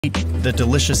The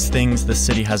delicious things the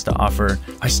city has to offer,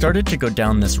 I started to go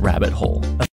down this rabbit hole.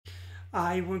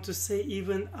 I want to say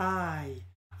even I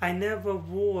never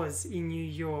was in New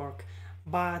York,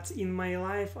 but in my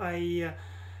life I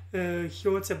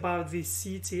heard about this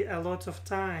city a lot of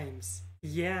times.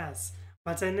 Yes,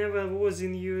 but I never was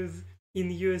in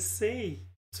USA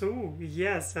too.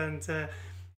 Yes, and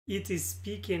it is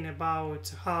speaking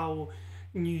about how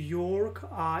New York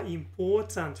are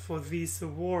important for this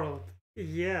world.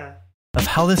 Yeah. Of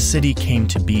how this city came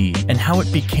to be and how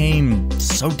it became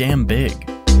so damn big.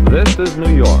 This is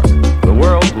New York, the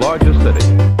world's largest city.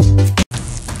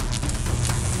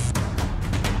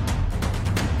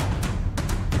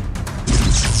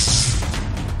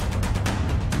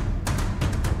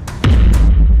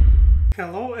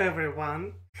 Hello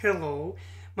everyone, hello.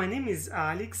 My name is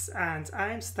Alex and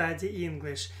I'm studying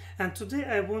English, and today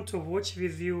I want to watch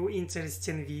with you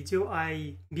interesting video.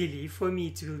 I believe for me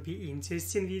it will be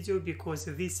interesting video because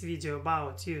this video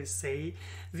about USA,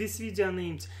 this video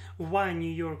named Why New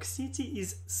York City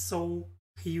is so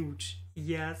huge.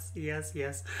 Yes,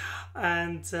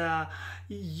 and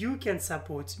you can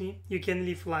support me, you can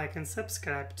leave like and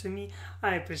subscribe to me.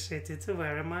 I appreciate it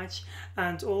very much.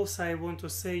 And also I want to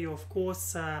say, of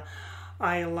course,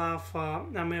 I love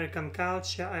American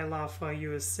culture, I love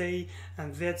USA,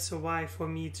 and that's why for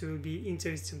me it will be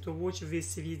interesting to watch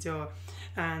this video.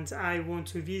 And I want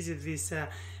to visit this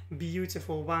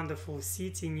beautiful, wonderful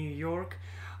city, New York.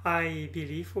 I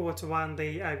believe that one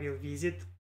day I will visit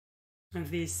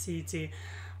this city,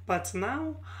 but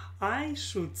now I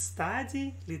should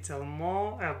study little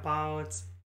more about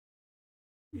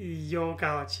your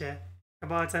culture,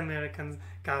 about American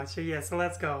culture. Yes,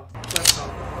 let's go.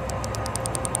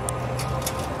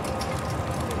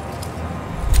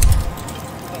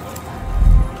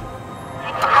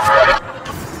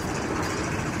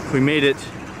 We made it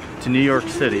to New York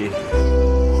City.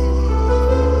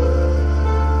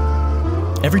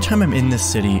 Every time I'm in this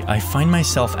city, I find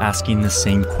myself asking the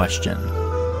same question.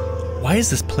 Why is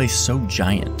this place so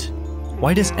giant?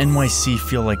 Why does NYC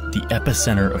feel like the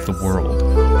epicenter of the world?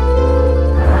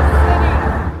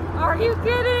 Are you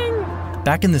kidding?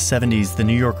 Back in the 70s, the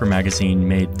New Yorker magazine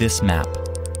made this map,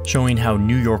 showing how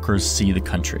New Yorkers see the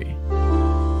country.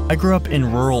 I grew up in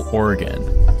rural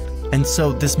Oregon, and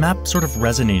so this map sort of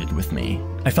resonated with me.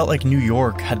 I felt like New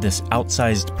York had this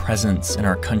outsized presence in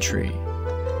our country,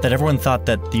 that everyone thought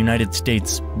that the United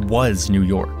States was New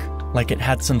York, like it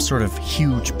had some sort of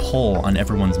huge pull on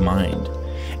everyone's mind.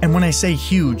 And when I say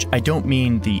huge, I don't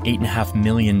mean the 8.5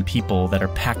 million people that are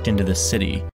packed into this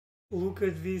city. Look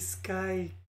at these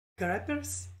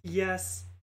skyscrapers. Yes,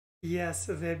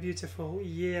 they're beautiful.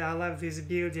 Yeah, I love these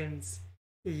buildings.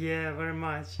 Yeah, very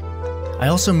much. I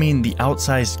also mean the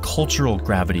outsized cultural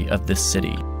gravity of this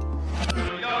city.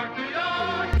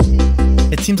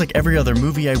 It seems like every other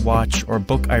movie I watch or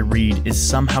book I read is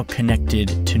somehow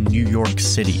connected to New York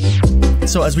City.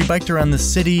 So as we biked around the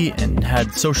city and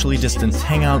had socially distanced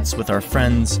hangouts with our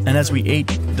friends, and as we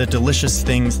ate the delicious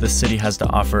things the city has to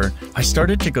offer, I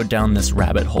started to go down this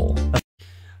rabbit hole.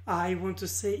 I want to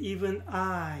say even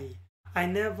I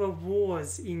never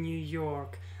was in New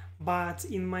York, but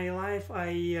in my life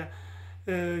I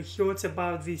heard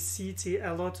about this city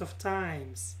a lot of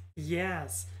times.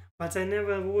 Yes, but I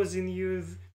never was in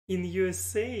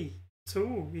USA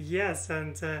too. Yes,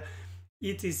 and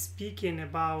it is speaking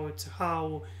about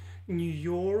how New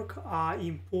York are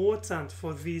important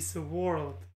for this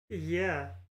world. Yeah.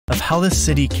 Of how this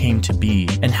city came to be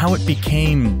and how it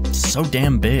became so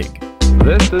damn big.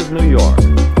 This is New York,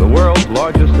 the world's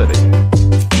largest city.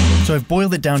 So I've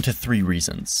boiled it down to 3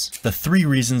 reasons. The 3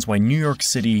 reasons why New York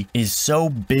City is so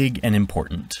big and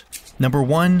important. Number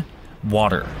 1,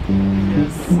 water.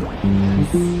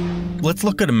 Let's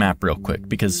look at a map real quick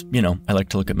because, you know, I like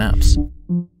to look at maps.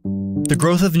 The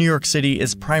growth of New York City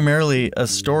is primarily a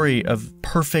story of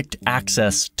perfect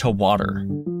access to water.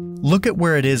 Look at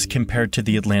where it is compared to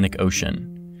the Atlantic Ocean.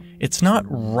 It's not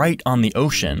right on the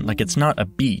ocean, like it's not a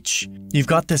beach. You've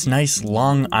got this nice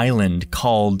long island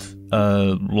called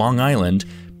Long Island,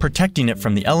 protecting it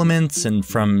from the elements and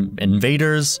from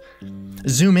invaders.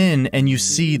 Zoom in and you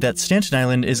see that Staten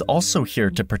Island is also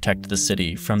here to protect the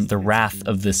city from the wrath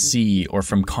of the sea or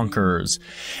from conquerors.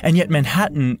 And yet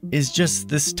Manhattan is just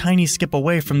this tiny skip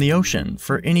away from the ocean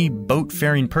for any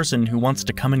boat-faring person who wants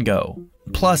to come and go.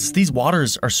 Plus, these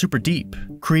waters are super deep,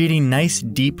 creating nice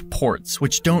deep ports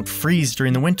which don't freeze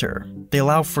during the winter. They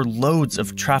allow for loads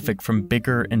of traffic from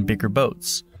bigger and bigger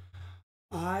boats.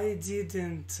 I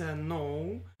didn't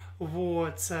know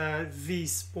what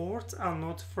these ports are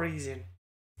not freezing.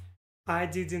 I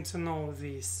didn't know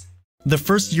this. The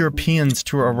first Europeans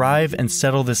to arrive and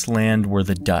settle this land were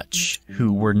the Dutch,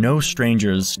 who were no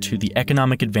strangers to the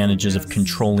economic advantages of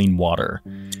controlling water.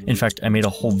 In fact, I made a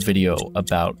whole video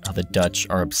about how the Dutch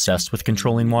are obsessed with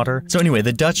controlling water. So anyway,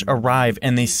 the Dutch arrive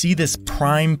and they see this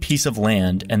prime piece of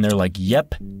land and they're like,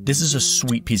 yep, this is a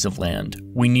sweet piece of land.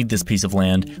 We need this piece of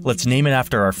land. Let's name it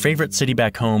after our favorite city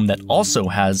back home that also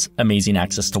has amazing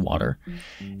access to water.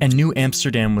 And New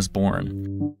Amsterdam was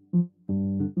born.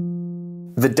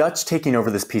 The Dutch taking over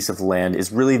this piece of land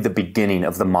is really the beginning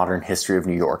of the modern history of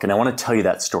New York, and I want to tell you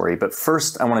that story. But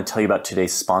first, I want to tell you about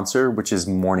today's sponsor, which is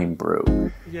Morning Brew.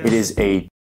 Yes. It is a...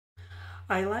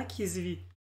 I like his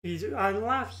video. I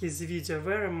love his video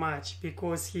very much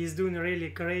because he's doing a really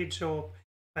great job.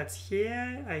 But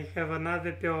here I have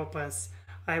another purpose.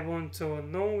 I want to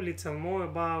know a little more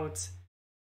about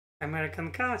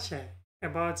American culture.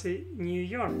 About New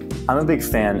York. I'm a big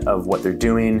fan of what they're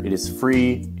doing. It is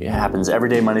free. It happens every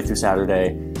day, Monday through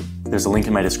Saturday. There's a link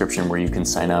in my description where you can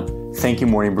sign up. Thank you,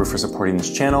 Morning Brew, for supporting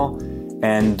this channel.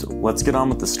 And let's get on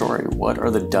with the story. What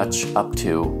are the Dutch up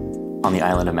to on the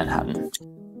island of Manhattan?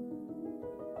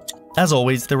 As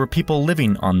always, there were people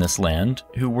living on this land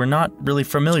who were not really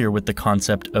familiar with the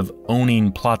concept of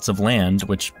owning plots of land,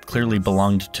 which clearly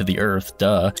belonged to the earth,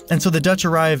 duh. And so the Dutch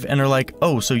arrive and are like,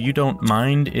 oh, so you don't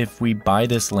mind if we buy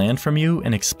this land from you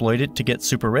and exploit it to get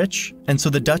super rich? And so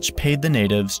the Dutch paid the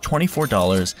natives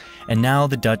 $24, and now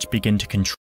the Dutch begin to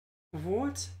control.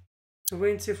 What?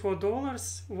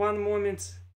 $24? One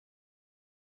moment.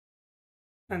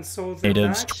 And so the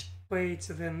Natives Dutch paid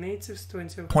the natives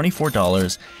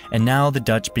 $24, and now the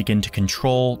Dutch begin to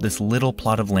control this little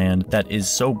plot of land that is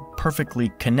so perfectly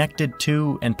connected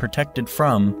to and protected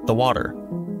from the water.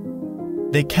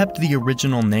 They kept the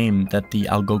original name that the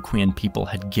Algonquian people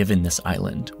had given this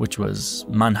island, which was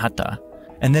Manhattan,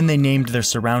 and then they named their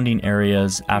surrounding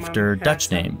areas after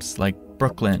Dutch names like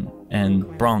Brooklyn and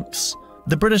Bronx.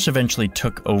 The British eventually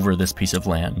took over this piece of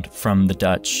land from the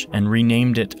Dutch and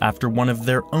renamed it after one of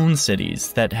their own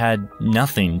cities that had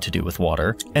nothing to do with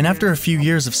water. And after a few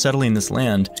years of settling this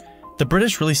land, the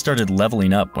British really started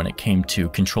leveling up when it came to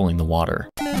controlling the water.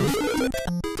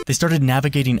 They started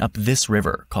navigating up this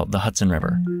river called the Hudson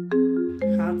River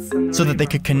so that they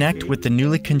could connect with the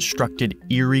newly constructed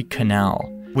Erie Canal,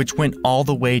 which went all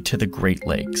the way to the Great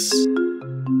Lakes.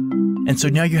 And so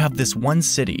now you have this one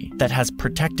city that has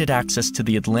protected access to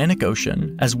the Atlantic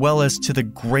Ocean as well as to the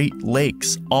Great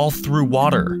Lakes, all through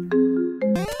water.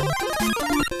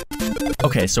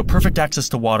 Okay, so perfect access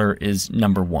to water is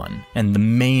number one, and the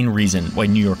main reason why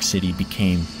New York City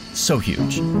became so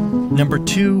huge. Number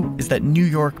two is that New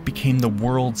York became the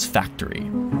world's factory.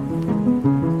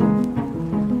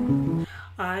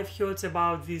 I've heard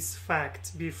about this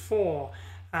fact before.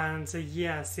 And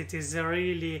yes, it is a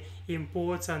really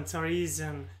important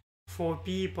reason for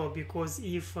people, because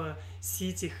if a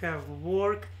city have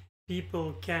work,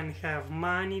 people can have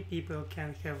money, people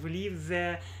can have live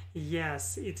there.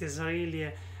 Yes, it is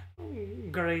really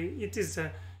great. It is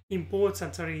an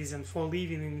important reason for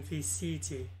living in this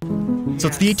city. So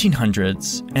it's the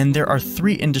 1800s, and there are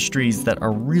three industries that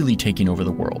are really taking over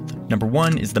the world. Number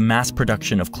one is the mass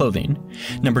production of clothing.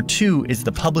 Number two is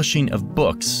the publishing of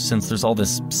books, since there's all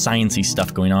this sciencey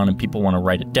stuff going on and people want to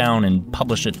write it down and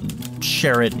publish it and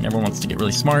share it, and everyone wants to get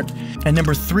really smart. And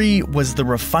number three was the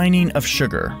refining of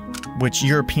sugar, which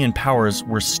European powers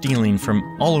were stealing from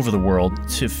all over the world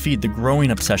to feed the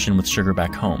growing obsession with sugar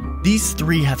back home. These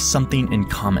three have something in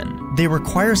common. They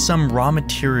require some raw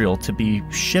material to be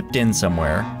shipped in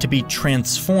somewhere, to be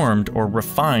transformed or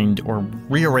refined or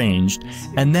rearranged,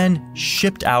 and then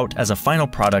shipped out as a final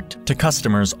product to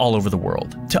customers all over the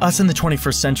world. To us in the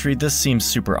 21st century, this seems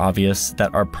super obvious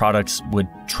that our products would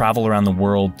travel around the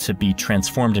world to be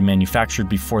transformed and manufactured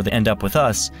before they end up with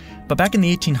us. But back in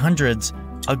the 1800s,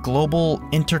 a global,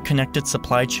 interconnected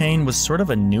supply chain was sort of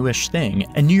a newish thing,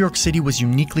 and New York City was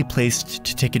uniquely placed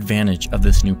to take advantage of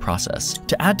this new process.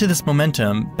 To add to this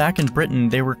momentum, back in Britain,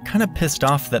 they were kind of pissed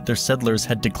off that their settlers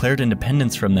had declared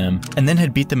independence from them and then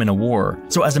had beat them in a war.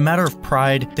 So as a matter of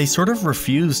pride, they sort of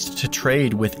refused to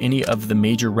trade with any of the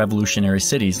major revolutionary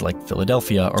cities like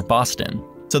Philadelphia or Boston.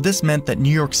 So this meant that New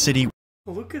York City...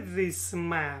 Look at this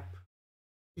map.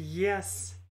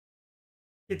 Yes.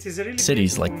 It is really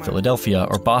cities like map. Philadelphia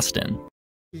or Boston.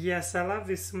 Yes, I love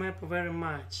this map very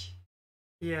much.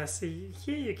 Yes,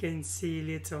 here you can see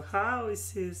little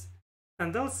houses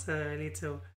and also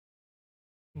little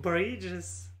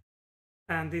bridges.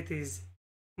 And it is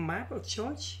map of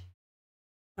church?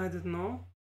 I don't know.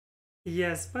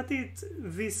 Yes, but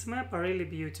this map are really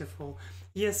beautiful.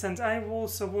 Yes, and I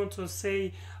also want to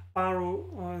say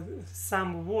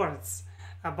some words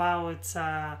about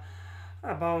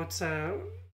about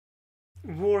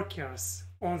workers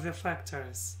on the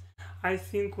factories. I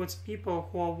think what people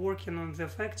who are working on the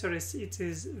factories,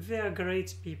 they are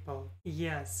great people.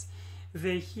 Yes,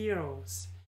 they're heroes.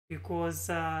 Because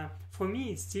for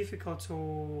me it's difficult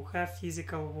to have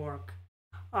physical work.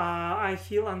 I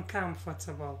feel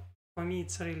uncomfortable. For me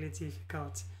it's really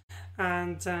difficult.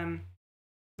 And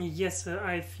yes,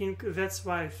 I think that's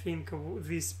why I think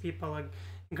these people are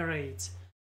great.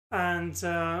 And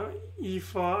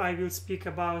if I will speak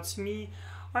about me,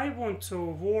 I want to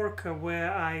work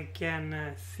where I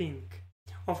can think.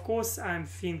 Of course, I'm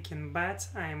thinking bad.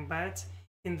 I'm bad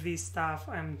in this stuff.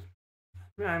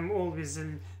 I'm always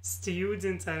a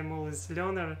student. I'm always a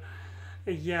learner.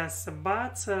 Yes,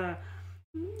 but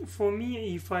for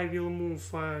me, if I will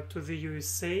move to the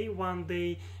USA one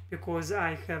day, because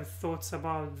I have thoughts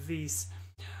about this,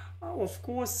 of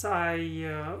course, I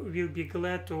will be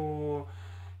glad to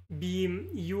be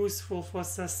useful for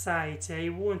society. I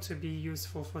want to be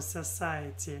useful for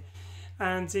society.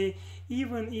 And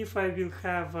even if I will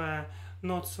have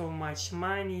not so much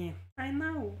money, I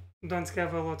now don't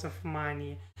have a lot of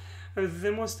money.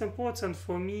 The most important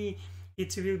for me,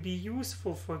 it will be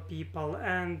useful for people,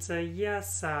 and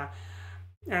yes,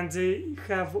 and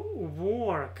have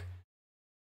work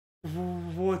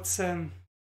what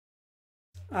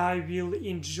I will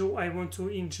enjoy. I want to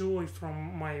enjoy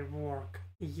from my work.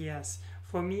 Yes,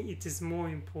 for me it is more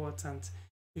important.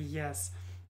 Yes.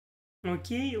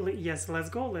 Okay, yes, let's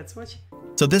go, let's watch.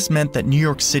 So this meant that New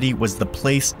York City was the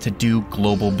place to do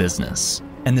global business,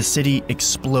 and the city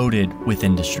exploded with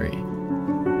industry.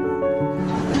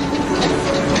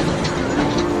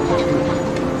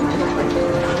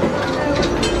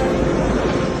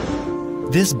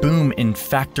 This boom in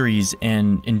factories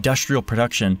and industrial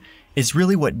production is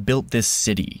really what built this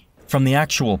city, from the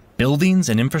actual buildings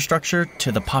and infrastructure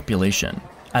to the population,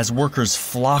 as workers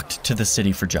flocked to the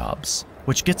city for jobs.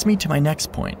 Which gets me to my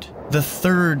next point. The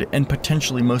third and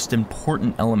potentially most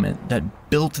important element that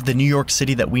built the New York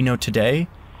City that we know today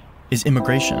is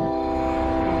immigration.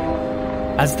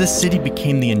 As this city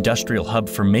became the industrial hub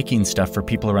for making stuff for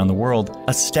people around the world,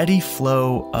 a steady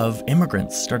flow of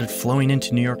immigrants started flowing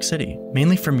into New York City,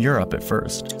 mainly from Europe at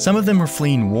first. Some of them were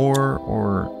fleeing war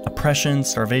or oppression,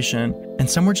 starvation, and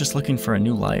some were just looking for a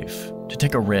new life, to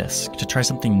take a risk, to try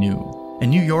something new. And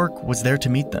New York was there to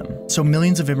meet them. So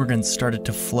millions of immigrants started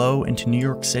to flow into New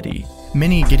York City,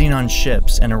 many getting on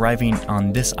ships and arriving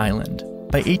on this island.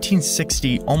 By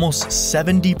 1860, almost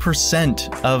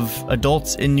 70% of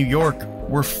adults in New York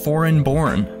were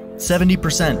foreign-born.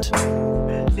 70%.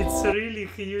 It's a really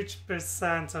huge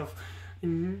percent of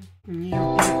new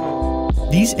people.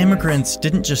 These immigrants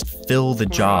didn't just fill the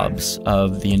jobs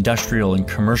of the industrial and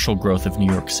commercial growth of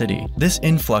New York City. This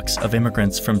influx of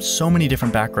immigrants from so many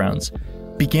different backgrounds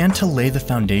began to lay the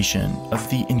foundation of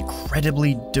the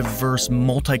incredibly diverse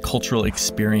multicultural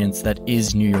experience that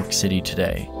is New York City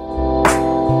today.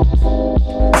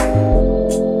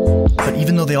 But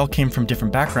even though they all came from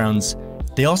different backgrounds,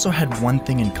 they also had one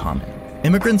thing in common.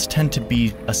 Immigrants tend to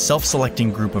be a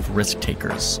self-selecting group of risk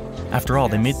takers. After all,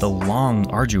 they made the long,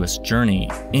 arduous journey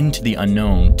into the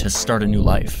unknown to start a new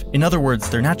life. In other words,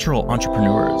 they're natural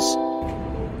entrepreneurs.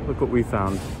 Look what we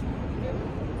found.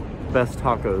 Best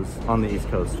tacos on the East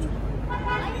Coast.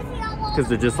 Because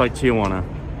they're just like Tijuana.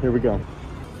 Here we go.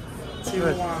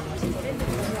 Now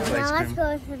let's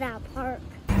go to that park.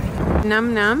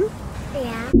 Num num.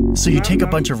 Yeah. So you take a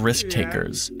bunch of risk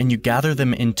takers and you gather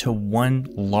them into one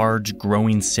large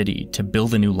growing city to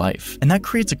build a new life. And that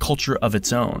creates a culture of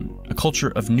its own, a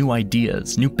culture of new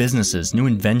ideas, new businesses, new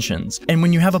inventions. And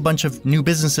when you have a bunch of new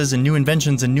businesses and new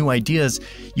inventions and new ideas,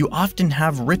 you often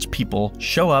have rich people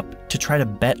show up to try to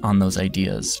bet on those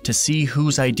ideas, to see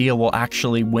whose idea will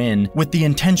actually win, with the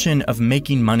intention of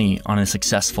making money on a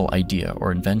successful idea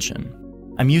or invention.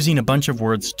 I'm using a bunch of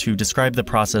words to describe the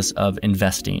process of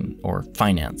investing or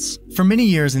finance. For many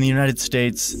years in the United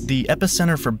States, the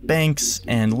epicenter for banks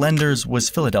and lenders was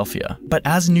Philadelphia. But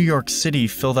as New York City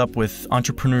filled up with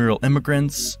entrepreneurial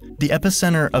immigrants, the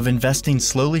epicenter of investing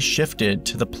slowly shifted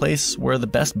to the place where the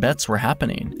best bets were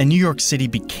happening, and New York City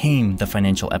became the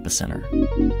financial epicenter.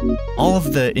 All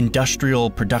of the industrial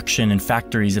production and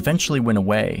factories eventually went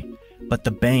away, but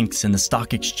the banks and the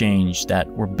stock exchange that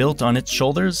were built on its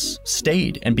shoulders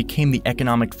stayed and became the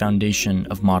economic foundation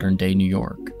of modern-day New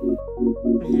York.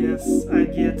 Yes, I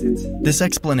get it. This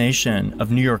explanation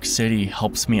of New York City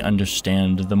helps me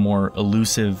understand the more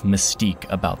elusive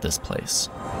mystique about this place.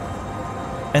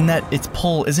 And that its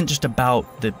pull isn't just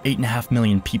about the 8.5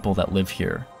 million people that live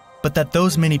here. But that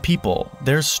those many people,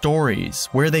 their stories,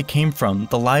 where they came from,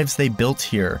 the lives they built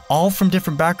here, all from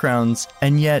different backgrounds,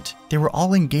 and yet they were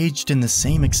all engaged in the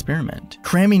same experiment,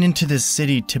 cramming into this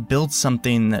city to build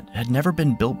something that had never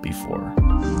been built before.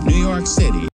 New York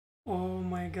City. Oh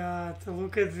my god,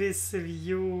 look at this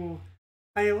view.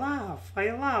 I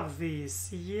love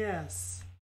this, yes.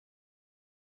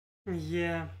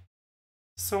 Yeah,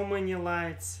 so many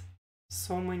lights,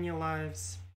 so many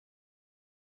lives.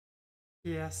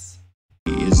 Yes.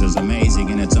 Is as amazing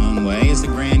in its own way as the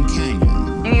Grand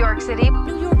Canyon. New York City.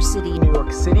 New York City. New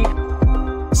York City.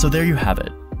 So there you have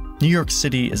it. New York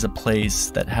City is a place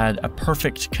that had a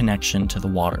perfect connection to the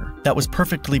water, that was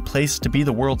perfectly placed to be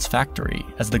the world's factory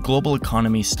as the global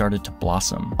economy started to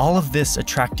blossom. All of this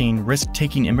attracting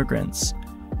risk-taking immigrants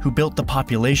who built the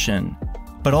population,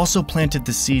 but also planted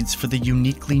the seeds for the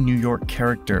uniquely New York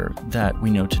character that we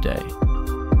know today.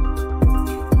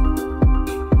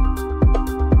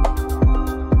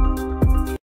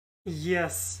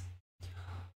 Yes,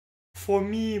 for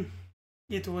me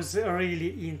it was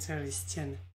really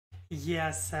interesting.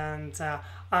 Yes, and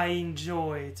I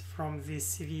enjoyed from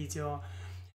this video.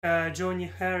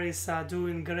 Johnny Harris are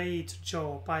doing great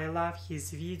job. I love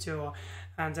his video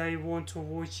and I want to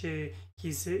watch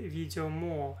his video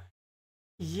more.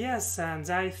 Yes, and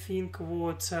I think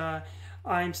what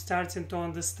I'm starting to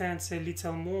understand a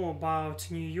little more about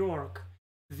New York,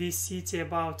 this city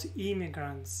about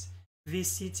immigrants,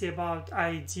 this city about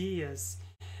ideas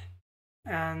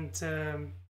and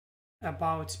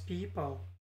about people.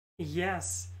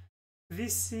 Yes,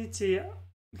 this city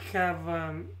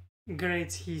have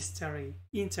great history,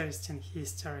 interesting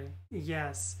history.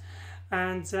 Yes,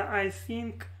 and I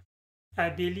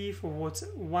believe what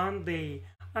one day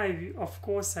of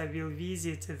course I will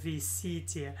visit this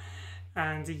city.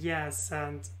 And yes,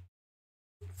 and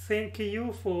thank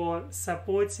you for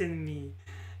supporting me.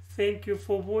 Thank you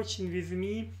for watching with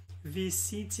me this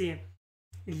city.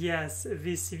 Yes,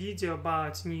 this video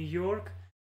about New York.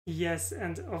 Yes,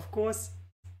 and of course,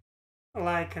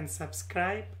 like and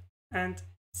subscribe, and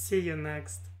see you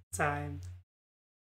next time.